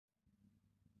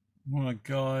Alright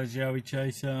guys, Yowie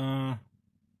Chaser.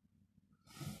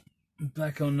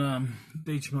 Back on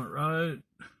Beechmont Road.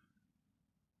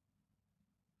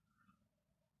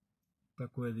 Back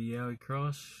where the Yowie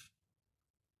cross.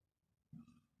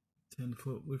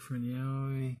 10-foot Witheren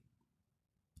Yowie.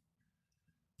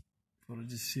 Thought I'd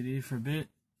just sit here for a bit.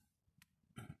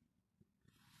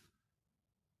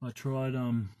 I tried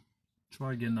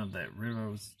getting up that river.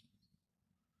 It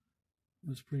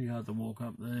was pretty hard to walk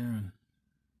up there, and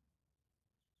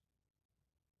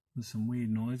there's some weird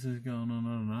noises going on, I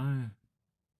don't know.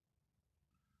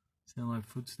 Sound like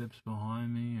footsteps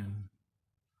behind me, and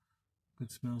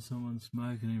could smell someone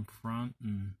smoking in front,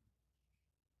 and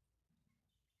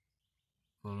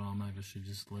thought, oh, maybe I should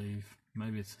just leave.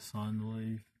 Maybe it's a sign to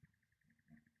leave.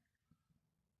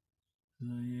 So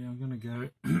yeah, I'm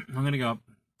gonna go up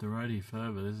the road here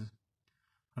further.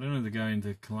 I don't know if to go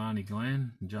into Killarney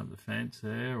Glen and jump the fence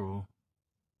there, or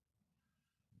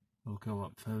I'll go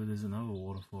up further. There's another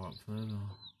waterfall up further.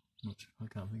 Not sure, I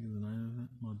can't think of the name of it.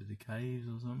 Might be the caves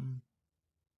or something.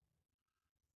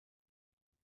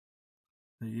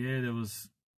 But yeah, there was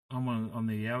on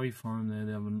the Yowie forum there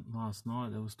last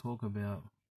night. There was talk about.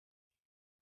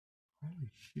 Holy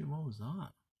shit! What was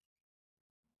that?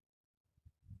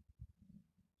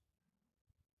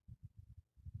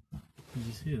 Did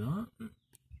you see that?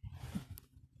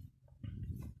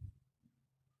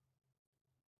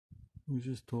 We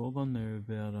just talk on there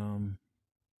about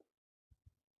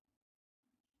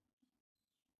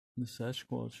the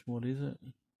Sasquatch. What is it?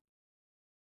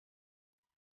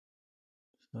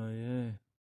 So yeah,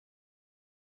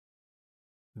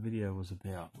 the video was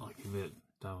about like if it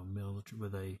they were military, were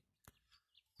they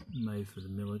made for the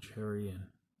military,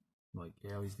 and like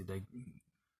Yowies were they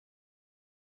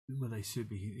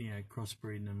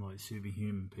crossbreeding them like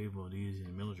superhuman people to use in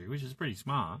the military, which is pretty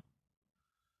smart.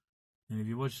 And if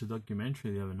you watch the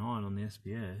documentary the other night on the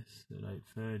SBS at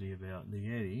 8:30 about the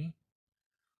Yetti,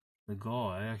 the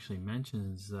guy actually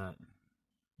mentions that,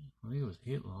 I think it was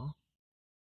Hitler.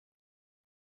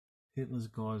 Hitler's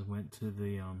guys went to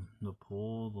the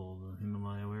Nepal or the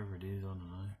Himalaya, wherever it is, I don't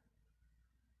know.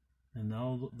 And they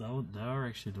were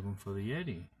actually looking for the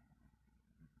Yetti.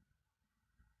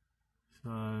 So,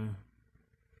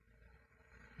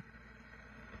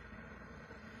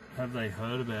 have they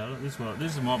heard about it? This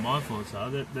is what my thoughts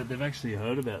are. That they've actually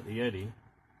heard about the Yetti,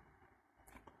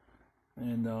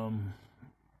 and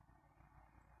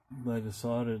they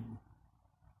decided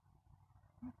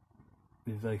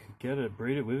if they could get it,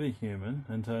 breed it with a human,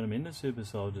 and turn them into super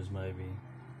soldiers. Maybe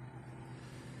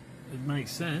it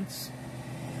makes sense.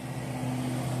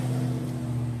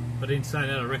 But in saying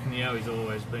that, I reckon the Yowie's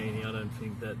always been here. I don't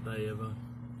think that they ever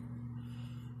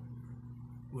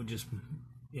were just,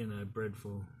 bred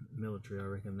for military. I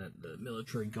reckon that the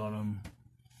military got them.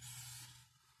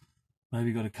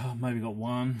 Maybe got a couple, maybe got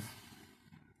one.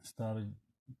 Started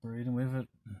breeding with it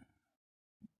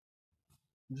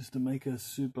just to make a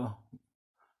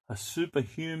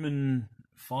superhuman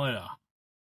fighter.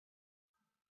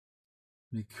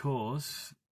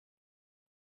 Because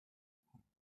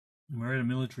we're at a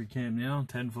military camp now.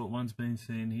 10-foot one's been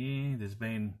seen here. There's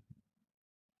been,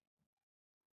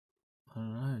 I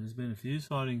don't know, there's been a few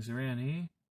sightings around here.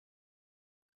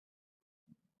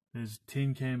 There's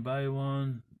Tin Can Bay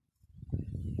one.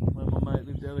 Where my mate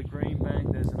lived out of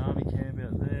Greenbank. There's an army camp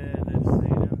out there. They've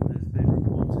seen them. There's been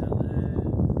reports out there.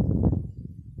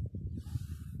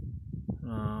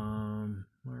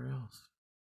 Where else?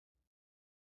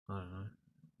 I don't know.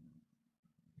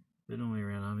 They're normally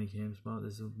around army camps, but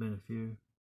there's been a few.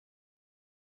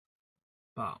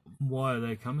 But why are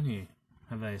they coming here?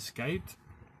 Have they escaped?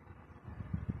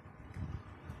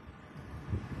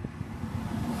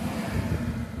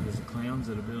 There's the clowns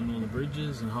that are building all the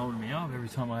bridges and holding me up every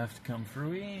time I have to come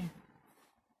through here.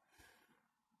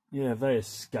 Yeah, have they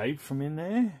escaped from in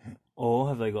there? Or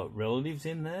have they got relatives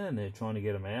in there and they're trying to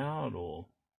get them out? Or,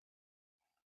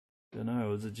 don't know,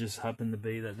 or does it just happen to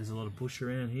be that there's a lot of bush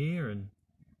around here and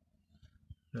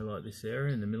they like this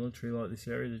area and the military like this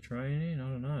area to train in? I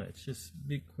don't know, it's just a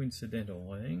bit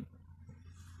coincidental, I think.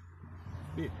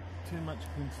 A bit too much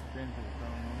coincidental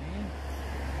going on here.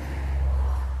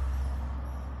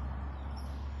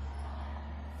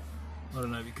 I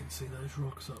don't know if you can see those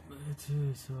rocks up there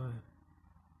too, so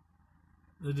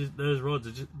those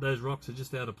rocks are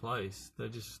just out of place. They're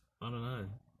just, I don't know.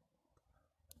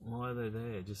 Why are they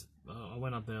there? Just, I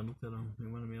went up there and looked at them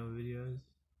in one of my other videos.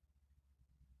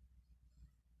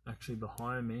 Actually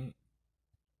behind me,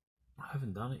 I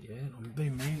haven't done it yet. I've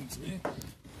been meaning to.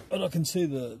 But I can see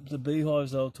the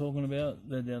beehives they were talking about.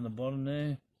 They're down the bottom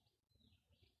there.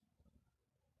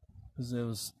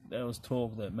 Because there was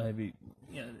talk that maybe,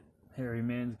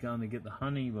 Hairyman's going to get the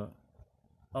honey, but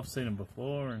I've seen them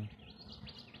before, and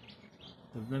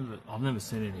I've never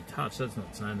seen any touch. That's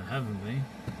not saying they haven't been.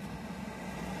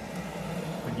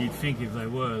 But you'd think if they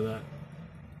were, that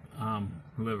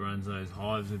whoever owns those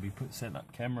hives would be setting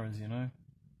up cameras, you know.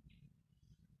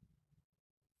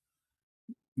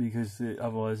 Because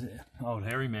otherwise, old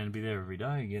Hairyman would be there every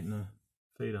day getting a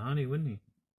feed of honey, wouldn't he?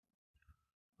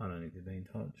 I don't think they've been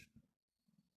touched.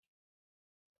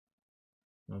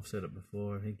 I've said it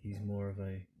before, I think he's more of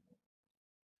a...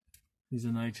 He's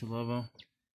a nature lover.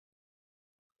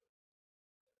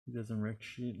 He doesn't wreck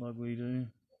shit like we do.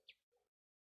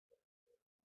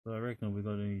 But I reckon if we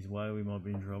got in his way, we might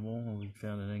be in trouble, or we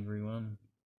found an angry one.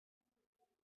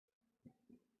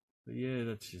 But yeah,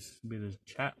 that's just a bit of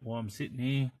chat while I'm sitting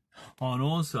here. Oh, and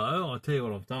also, I'll tell you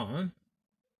what I've done.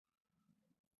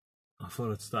 I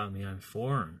thought I'd start my own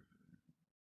forum.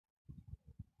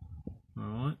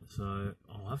 Alright, so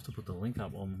I'll have to put the link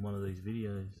up on one of these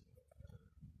videos.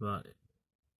 But,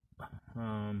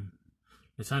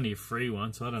 it's only a free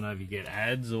one, so I don't know if you get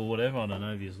ads or whatever. I don't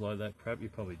know if you like that crap. You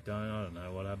probably don't. I don't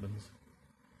know what happens.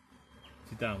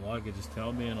 If you don't like it, just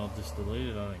tell me and I'll just delete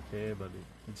it. I don't care, but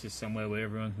it's just somewhere where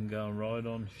everyone can go and ride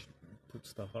on, put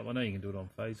stuff up. I know you can do it on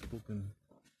Facebook and...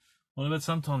 Well, but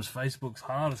sometimes Facebook's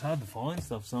hard. It's hard to find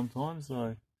stuff sometimes,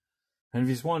 so... And if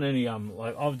you just want any,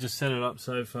 like, I've just set it up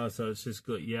so far, so it's just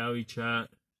got Yowie chat,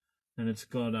 and it's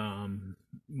got,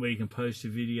 where you can post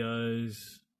your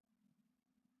videos,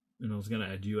 and I was going to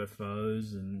add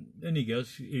UFOs, and anything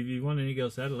else. If you want anything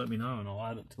else added, let me know, and I'll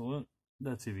add it to it.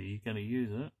 That's if you're going to use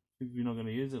it. If you're not going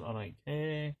to use it, I don't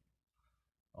care.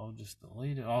 I'll just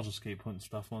delete it. I'll just keep putting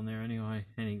stuff on there anyway.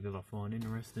 Anything that I find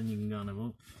interesting, you can go and have a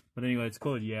look. But anyway, it's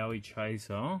called Yowie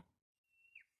Chaser.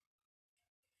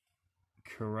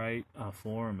 Create a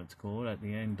forum, it's called, at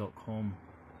the end.com.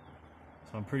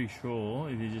 So I'm pretty sure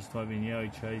if you just type in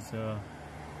Yowie Chaser,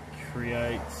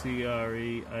 create,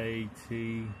 C-R-E-A-T,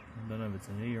 I don't know if it's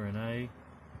an E or an A,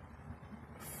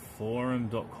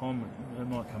 forum.com, it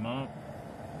might come up.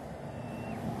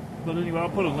 But anyway, I'll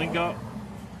put a link up.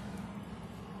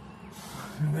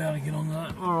 I'll be able to get on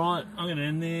that. Alright, I'm going to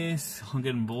end this. I'm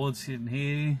getting bored sitting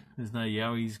here. There's no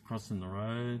Yowies crossing the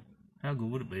road. How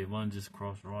good would it be if one just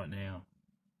crossed right now?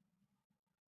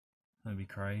 That'd be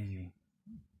crazy.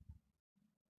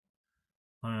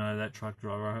 I don't know, that truck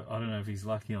driver, I don't know if he's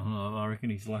lucky or not. I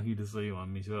reckon he's lucky to see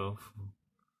one myself.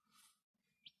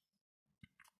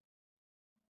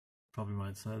 Probably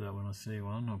won't say that when I see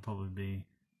one. I'll probably be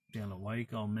down at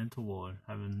Wake on mental ward,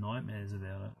 having nightmares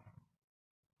about it.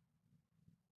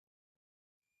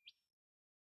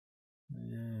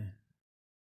 Yeah.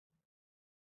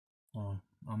 Oh,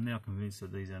 I'm now convinced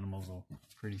that these animals are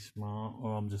pretty smart,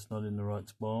 or I'm just not in the right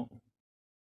spot.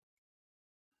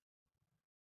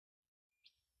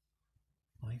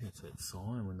 I think that's that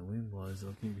sign when the wind blows.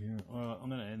 I keep hearing it. Alright, I'm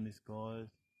going to end this, guys.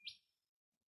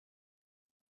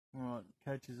 Alright,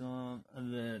 catch us on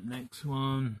the next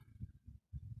one.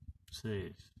 See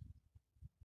you.